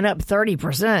beef's going up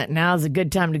 30%, now's a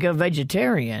good time to go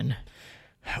vegetarian.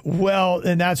 Well,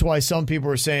 and that's why some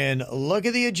people are saying, look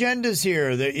at the agendas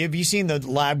here. Have you seen the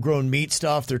lab-grown meat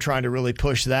stuff? They're trying to really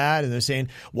push that. And they're saying,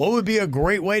 what would be a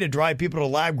great way to drive people to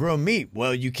lab-grown meat?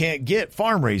 Well, you can't get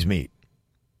farm-raised meat.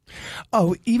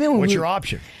 Oh, even when what's your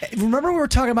option? Remember we were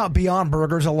talking about Beyond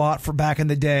Burgers a lot for back in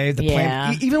the day.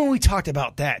 Even when we talked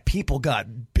about that, people got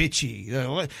bitchy.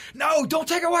 Like, no, don't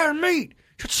take away our meat.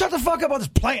 Shut the fuck up on this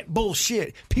plant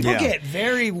bullshit. People get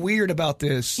very weird about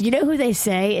this. You know who they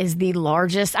say is the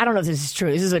largest? I don't know if this is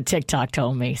true. This is what TikTok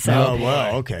told me. So, oh,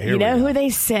 well, okay. Here you know who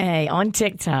they say on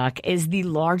TikTok is the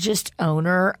largest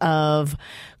owner of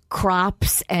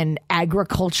crops and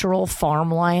agricultural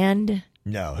farmland?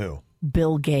 No, who?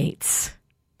 Bill Gates.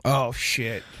 Oh,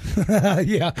 shit.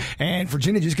 Yeah. And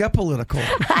Virginia just got political.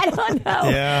 I don't know.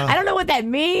 Yeah. I don't know what that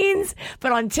means,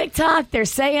 but on TikTok, they're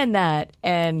saying that.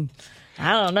 And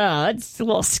I don't know. It's a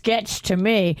little sketch to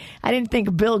me. I didn't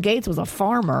think Bill Gates was a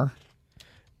farmer.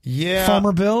 Yeah.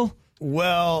 Farmer Bill?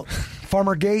 Well,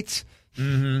 Farmer Gates?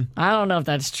 Mm-hmm. I don't know if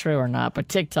that's true or not, but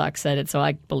TikTok said it, so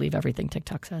I believe everything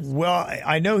TikTok says. Well,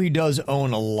 I know he does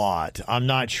own a lot. I'm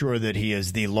not sure that he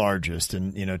is the largest,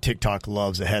 and, you know, TikTok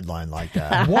loves a headline like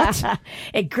that. What?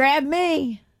 It grabbed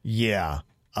me. Yeah.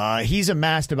 He's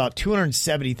amassed about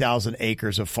 270,000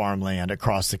 acres of farmland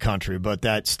across the country, but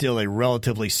that's still a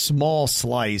relatively small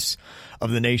slice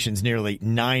of the nation's nearly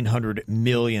 900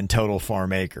 million total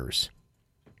farm acres.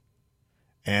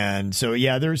 And so,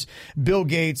 yeah, there's Bill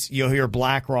Gates, you'll hear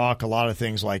BlackRock, a lot of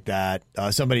things like that.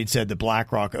 Somebody had said that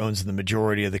BlackRock owns the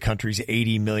majority of the country's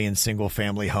 80 million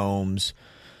single-family homes.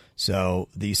 So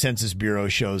the Census Bureau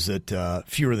shows that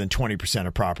fewer than 20%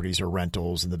 of properties are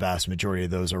rentals, and the vast majority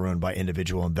of those are owned by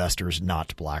individual investors,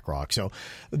 not BlackRock. So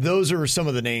those are some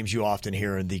of the names you often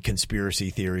hear in the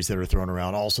conspiracy theories that are thrown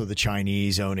around. Also, the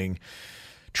Chinese owning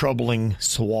troubling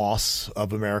swaths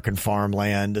of American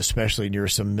farmland, especially near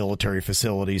some military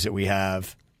facilities that we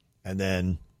have, and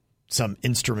then some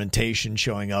instrumentation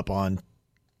showing up on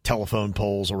telephone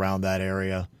poles around that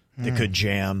area that could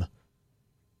jam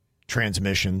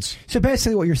transmissions. So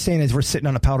basically what you're saying is we're sitting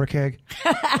on a powder keg?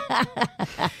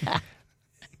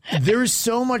 There's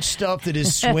so much stuff that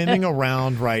is swimming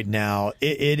around right now.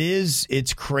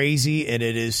 It's crazy and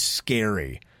it is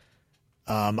scary.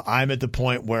 I'm at the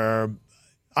point where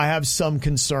I have some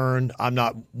concern. I'm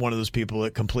not one of those people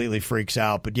that completely freaks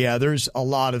out, but yeah, there's a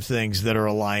lot of things that are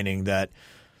aligning that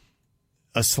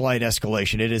a slight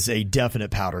escalation. It is a definite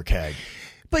powder keg.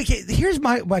 But here's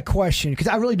my question, because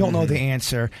I really don't know the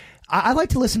answer. I like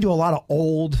to listen to a lot of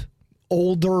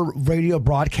older radio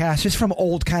broadcasts, just from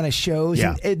old kind of shows.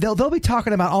 Yeah. And they'll be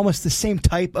talking about almost the same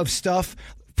type of stuff,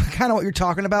 kind of what you're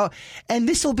talking about. And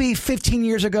this will be 15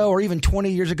 years ago or even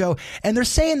 20 years ago. And they're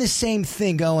saying the same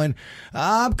thing, going,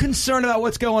 I'm concerned about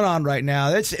what's going on right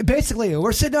now. It's basically,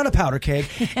 we're sitting on a powder keg.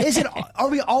 Are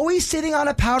we always sitting on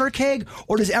a powder keg,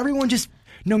 or does everyone just,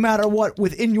 no matter what,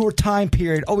 within your time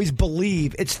period, always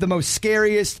believe it's the most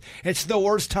scariest, it's the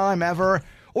worst time ever?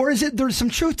 Or is it there's some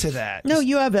truth to that? No,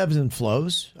 you have ebbs and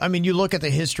flows. I mean, you look at the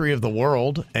history of the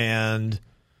world, and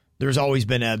there's always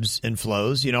been ebbs and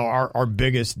flows. You know, our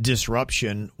biggest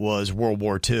disruption was World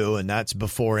War II, and that's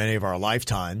before any of our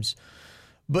lifetimes.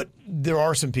 But there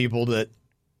are some people that,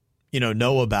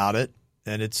 know about it,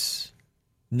 and it's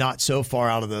not so far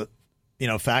out of the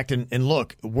fact. And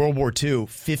look, World War II,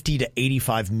 50 to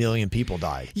 85 million people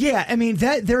died. Yeah, I mean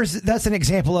that's an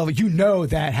example of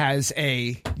that has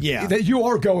that you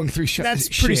are going through. That's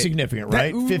pretty significant,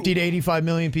 right? 50 to 85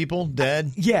 million people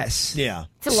dead. Yes. Yeah.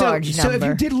 It's a large number. So if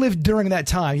you did live during that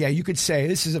time, you could say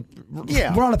this is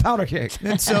we're on a powder keg.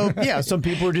 And so some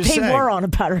people are just saying they were on a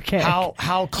powder keg.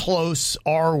 How close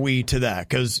are we to that?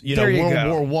 Because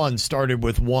World War I started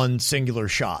with one singular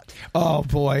shot. Oh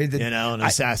boy, an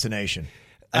assassination.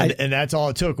 And that's all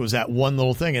it took was that one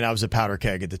little thing, and I was a powder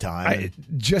keg at the time. I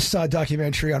just saw a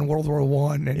documentary on World War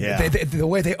One, and Yeah. the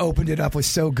way they opened it up was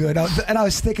so good. I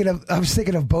was thinking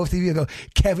of both of you. I go,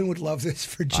 Kevin would love this.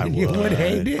 Virginia would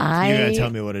hate it. You gotta tell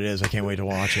me what it is. I can't wait to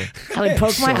watch it. I would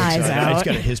poke my eyes excited. out. It's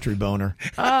got a history boner.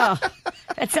 Oh,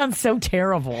 that sounds so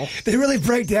terrible. They really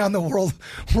break down the World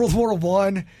War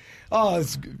One. Oh,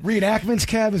 it's reenactments,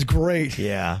 Kev, is great.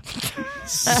 Yeah.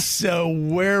 So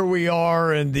where we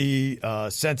are in the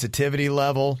sensitivity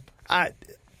level, I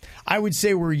would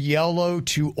say we're yellow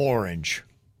to orange.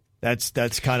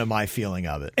 That's kind of my feeling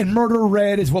of it. And murder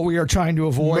red is what we are trying to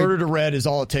avoid. Murder to red is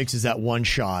all it takes is that one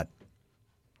shot,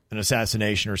 an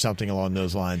assassination or something along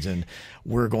those lines, and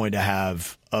we're going to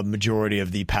have a majority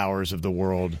of the powers of the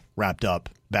world wrapped up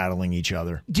battling each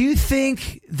other. Do you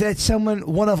think that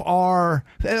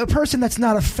a person that's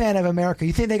not a fan of America,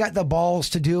 you think they got the balls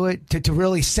to do it, to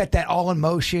really set that all in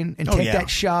motion and take that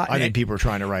shot? I think people are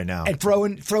trying it right now. And throw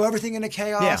everything into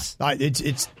chaos? Yeah,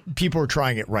 it's people are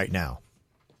trying it right now.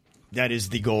 That is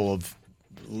the goal of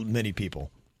many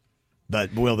people.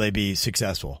 But will they be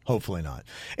successful? Hopefully not.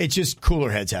 It's just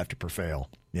cooler heads have to prevail,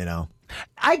 you know?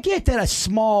 I get that a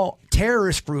small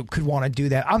terrorist group could want to do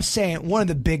that. I'm saying one of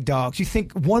the big dogs. You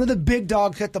think one of the big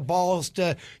dogs got the balls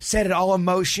to set it all in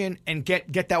motion and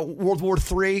get that World War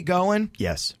III going?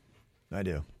 Yes, I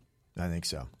do. I think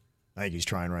so. I think he's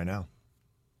trying right now.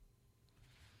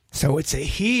 So it's a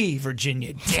he,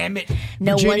 Virginia. Damn it.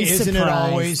 No Virginia, one's isn't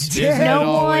surprised. it always?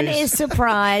 No one is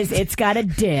surprised. It's got a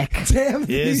dick. Damn Isn't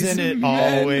these it men.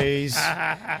 always?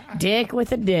 Dick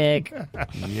with a dick.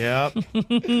 Yep.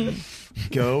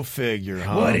 Go figure,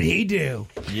 huh? What did he do?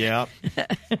 Yep.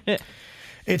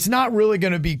 It's not really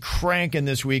going to be cranking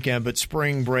this weekend, but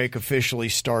spring break officially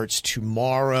starts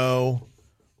tomorrow.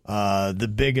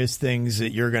 The biggest things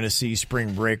that you're going to see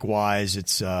spring break wise,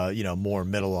 it's more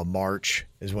middle of March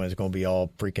is when it's going to be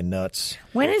all freaking nuts.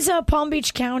 When is Palm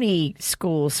Beach County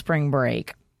school spring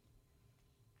break?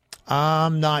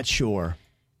 I'm not sure.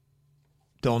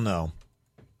 Don't know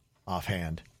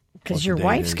offhand. Because your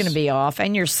wife's going to be off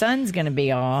and your son's going to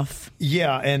be off.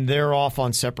 Yeah, and they're off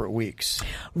on separate weeks.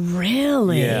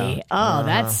 Really? Yeah. Oh,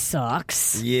 that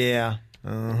sucks. Yeah.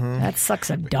 That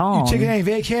sucks a dong. You taking any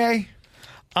vacay?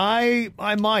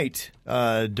 I might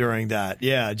during that.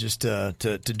 Yeah, just to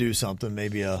do something.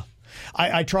 Maybe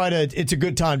I try to. It's a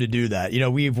good time to do that. You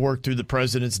know, we've worked through the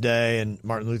President's Day and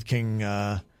Martin Luther King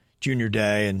Jr.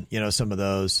 Day, and some of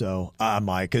those. So I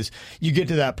might, because you get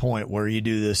to that point where you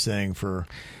do this thing for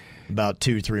about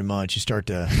 2-3 months. You start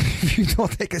to. If you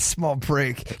don't take a small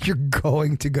break, you're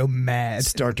going to go mad.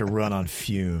 Start to run on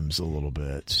fumes a little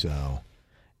bit. So.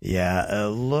 Yeah, it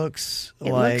looks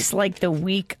like the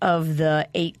week of the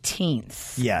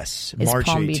 18th. Yes, is March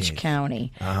Palm 18th. Beach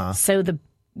County. Uh-huh. So the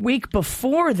week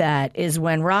before that is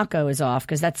when Rocco is off,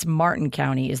 because that's Martin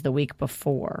County is the week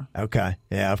before. Okay.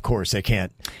 Yeah, of course. They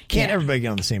can't everybody get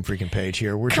on the same freaking page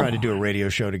here. We're trying to do a radio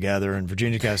show together, and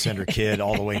Virginia's got to send her kid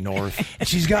all the way north. And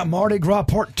she's got Mardi Gras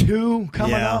Part 2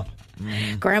 coming up.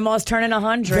 Mm-hmm. Grandma's turning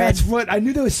 100. That's what I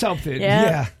knew there was something.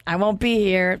 Yeah. I won't be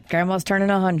here. Grandma's turning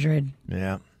 100.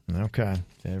 Yeah. Okay.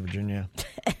 Yeah, Virginia.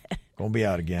 Gonna be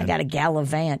out again. I got a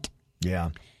gallivant.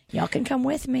 Yeah. Y'all can come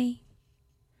with me.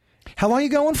 How long are you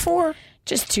going for?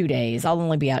 Just 2 days. I'll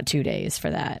only be out 2 days for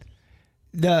that.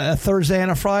 A Thursday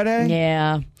and a Friday?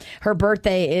 Yeah. Her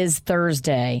birthday is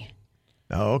Thursday.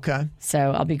 Oh, okay.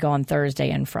 So I'll be gone Thursday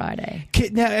and Friday.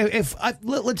 Now,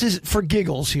 let's just, for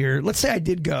giggles here, let's say I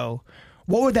did go.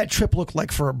 What would that trip look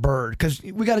like for a bird? Because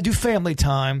we got to do family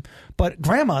time, but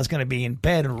Grandma's going to be in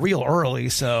bed real early,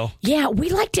 so. Yeah, we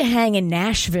like to hang in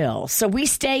Nashville. So we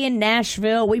stay in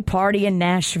Nashville. We party in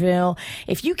Nashville.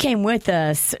 If you came with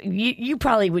us, you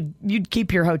probably you'd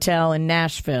keep your hotel in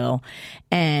Nashville,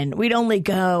 and we'd only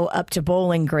go up to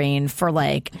Bowling Green for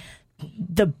like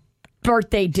the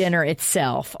birthday dinner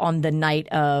itself on the night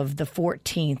of the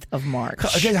 14th of March.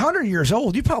 Okay, 100 years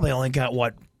old, you probably only got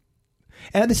what?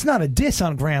 And it's not a diss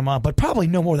on Grandma, but probably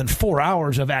no more than 4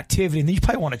 hours of activity. And then you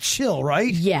probably want to chill,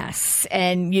 right? Yes.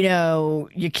 And,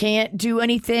 you can't do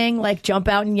anything like jump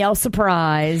out and yell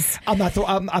surprise. I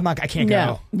can't go.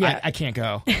 No. Yeah. I can't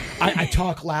go. I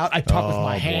talk loud. I talk with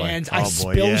my hands. I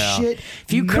spill shit.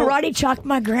 If you karate chopped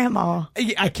my grandma.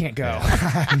 I can't go.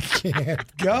 I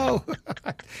can't go.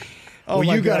 Well,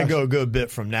 you got to go a good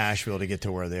bit from Nashville to get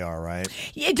to where they are, right?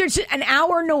 Yeah, there's an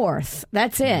hour north.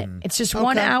 That's it. It's just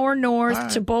 1 hour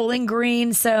north to Bowling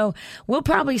Green. So we'll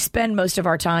probably spend most of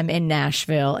our time in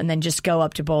Nashville and then just go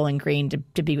up to Bowling Green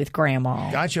to be with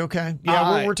Grandma. Gotcha. Okay.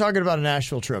 Yeah, we're talking about a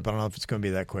Nashville trip. I don't know if it's going to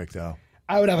be that quick, though.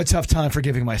 I would have a tough time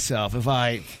forgiving myself if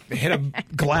I hit a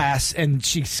glass and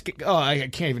I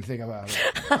can't even think about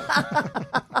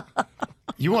it.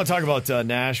 You want to talk about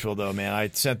Nashville, though, man. I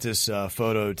sent this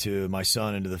photo to my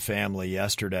son and to the family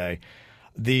yesterday.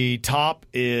 The top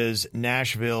is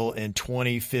Nashville in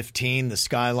 2015, the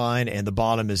skyline, and the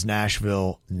bottom is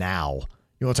Nashville now.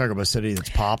 You want to talk about a city that's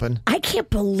popping? I can't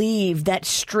believe that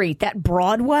street, that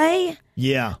Broadway.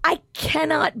 Yeah. I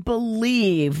cannot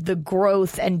believe the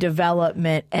growth and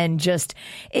development and just,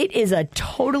 it is a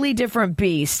totally different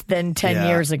beast than 10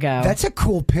 years ago. That's a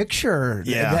cool picture.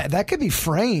 Yeah. That could be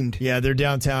framed. Yeah, their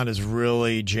downtown is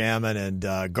really jamming,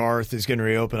 and Garth is going to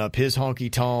reopen up his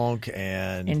honky tonk.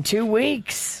 And in 2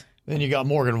 weeks. Then you got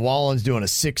Morgan Wallen's doing a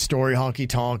 6-story honky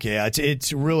tonk. Yeah,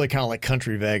 it's really kind of like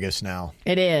country Vegas now.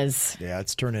 It is. Yeah,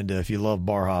 it's turned into, if you love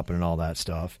bar hopping and all that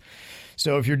stuff.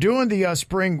 So if you're doing the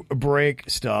spring break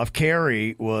stuff,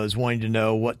 Carrie was wanting to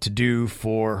know what to do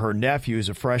for her nephew who's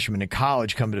a freshman in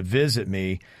college coming to visit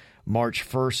me March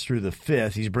 1st through the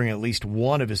 5th. He's bringing at least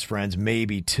one of his friends,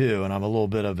 maybe two, and I'm a little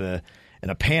bit of in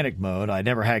a panic mode. I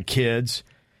never had kids.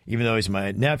 Even though he's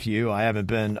my nephew, I haven't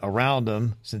been around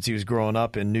him since he was growing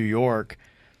up in New York.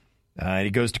 And he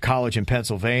goes to college in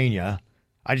Pennsylvania.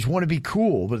 I just want to be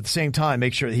cool, but at the same time,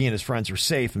 make sure that he and his friends are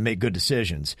safe and make good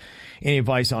decisions. Any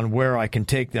advice on where I can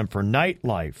take them for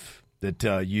nightlife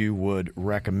that you would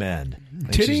recommend?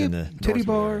 Titty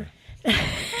bar.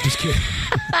 Just kidding.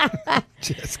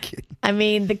 Just kidding. I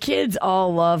mean, the kids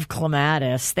all love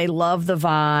Clematis. They love the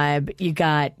vibe. You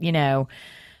got,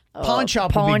 Pawn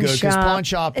Shop would be good because Pawn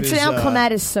Shop it's is now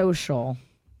Clematis Social.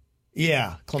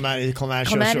 Yeah, Clematis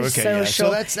Social. Okay, yeah. So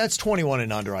that's 21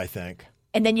 and under, I think.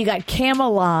 And then you got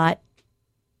Camelot.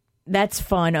 That's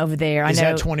fun over there. Is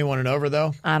that 21 and over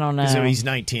though? I don't know. So he's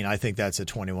 19. I think that's a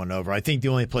 21 and over. I think the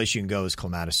only place you can go is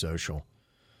Clematis Social.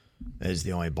 Is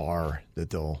the only bar that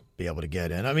they'll be able to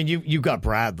get in. I mean, you've got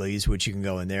Bradley's, which you can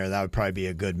go in there. That would probably be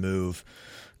a good move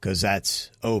because that's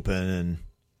open and.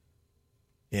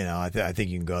 I think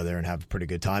you can go there and have a pretty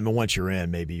good time. And once you're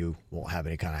in, maybe you won't have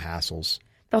any kind of hassles.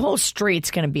 The whole street's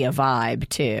going to be a vibe,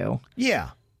 too.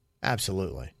 Yeah,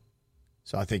 absolutely.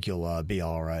 So I think you'll be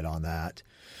all right on that.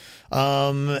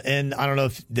 And I don't know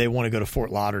if they want to go to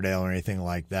Fort Lauderdale or anything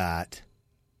like that.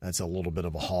 That's a little bit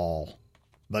of a haul.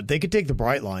 But they could take the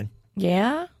Bright Line.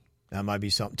 Yeah? That might be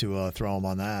something to throw them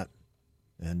on that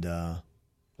and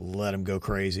let them go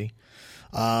crazy.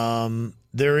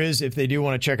 There is, if they do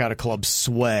want to check out a club,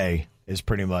 Sway is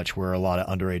pretty much where a lot of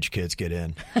underage kids get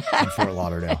in Fort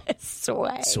Lauderdale.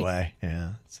 Sway. Yeah,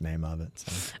 that's the name of it.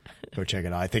 So go check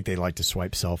it out. I think they like to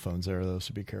swipe cell phones there, though,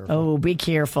 so be careful. Oh, be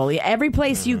careful. Every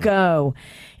place you go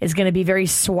is going to be very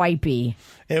swipey.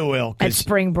 It will. At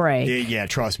spring break. Yeah,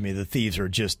 trust me. The thieves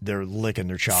are they're licking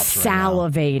their chops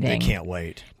salivating. Right now. They can't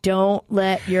wait. Don't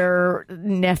let your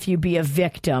nephew be a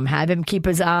victim. Have him keep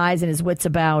his eyes and his wits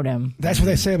about him. That's what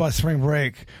they say about spring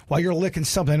break. While you're licking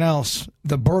something else,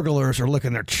 the burglars are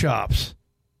licking their chops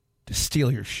to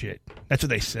steal your shit. That's what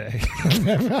they say.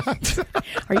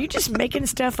 Are you just making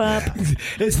stuff up?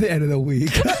 It's the end of the week.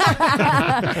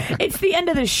 It's the end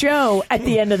of the show at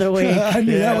the end of the week. I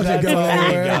knew that wasn't going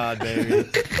anywhere. God, baby.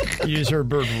 You just heard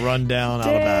Bird run down out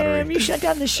of battery. Damn, you shut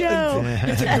down the show.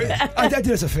 I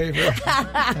did us a favor.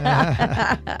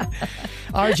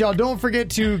 All right, y'all. Don't forget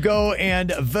to go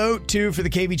and vote, too, for the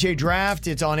KVJ draft.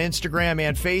 It's on Instagram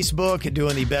and Facebook.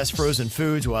 Doing the best frozen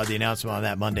foods. We'll have the announcement on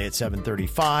that Monday at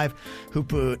 7:35. Who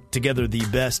put together the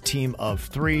best team of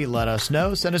 3? Let us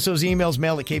know. Send us those emails,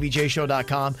 mail at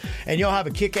kvjshow.com. And y'all have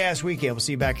a kick-ass weekend. We'll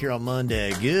see you back here on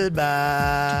Monday.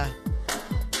 Goodbye.